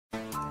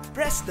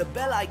Press the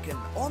bell icon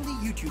on the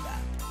YouTube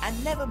app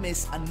and never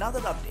miss another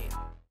update.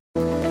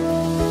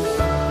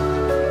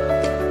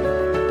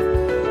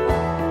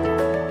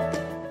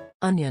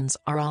 Onions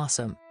are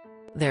awesome.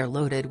 They're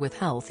loaded with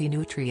healthy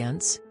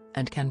nutrients,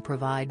 and can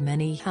provide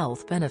many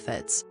health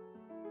benefits.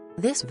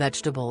 This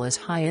vegetable is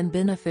high in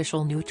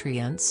beneficial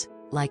nutrients,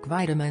 like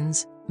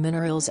vitamins,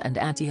 minerals and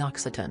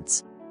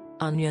antioxidants.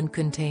 Onion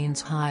contains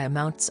high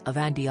amounts of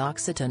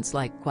antioxidants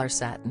like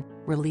quercetin,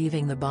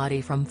 relieving the body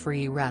from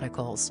free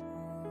radicals.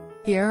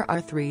 Here are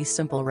 3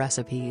 simple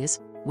recipes,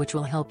 which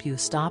will help you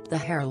stop the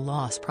hair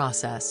loss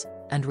process,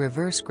 and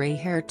reverse gray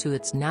hair to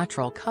its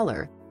natural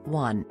color.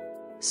 1.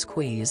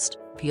 Squeezed,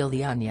 peel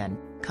the onion,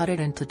 cut it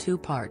into 2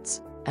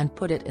 parts, and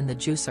put it in the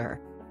juicer.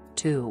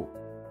 2.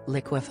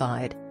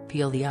 Liquefied,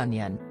 peel the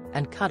onion,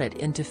 and cut it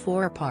into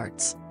 4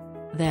 parts.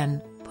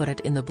 Then, put it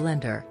in the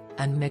blender,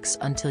 and mix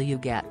until you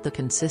get the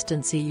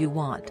consistency you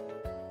want.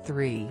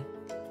 3.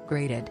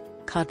 Grated,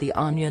 cut the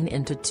onion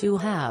into 2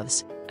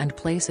 halves, and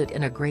place it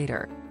in a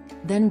grater.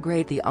 Then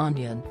grate the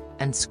onion,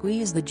 and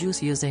squeeze the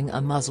juice using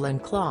a muslin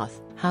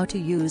cloth. How to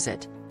use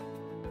it?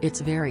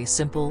 It's very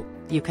simple.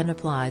 You can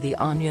apply the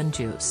onion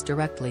juice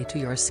directly to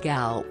your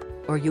scalp,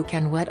 or you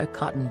can wet a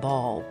cotton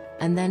ball,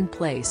 and then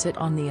place it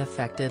on the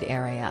affected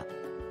area.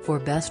 For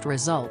best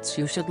results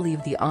you should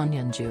leave the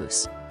onion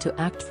juice to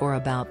act for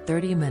about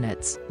 30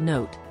 minutes.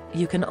 Note,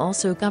 you can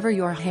also cover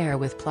your hair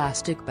with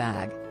plastic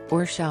bag,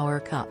 or shower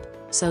cup,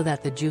 so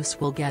that the juice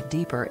will get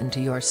deeper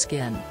into your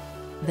skin.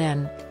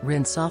 Then,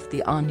 rinse off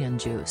the onion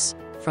juice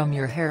from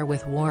your hair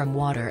with warm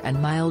water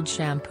and mild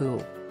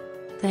shampoo.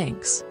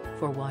 Thanks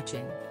for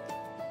watching.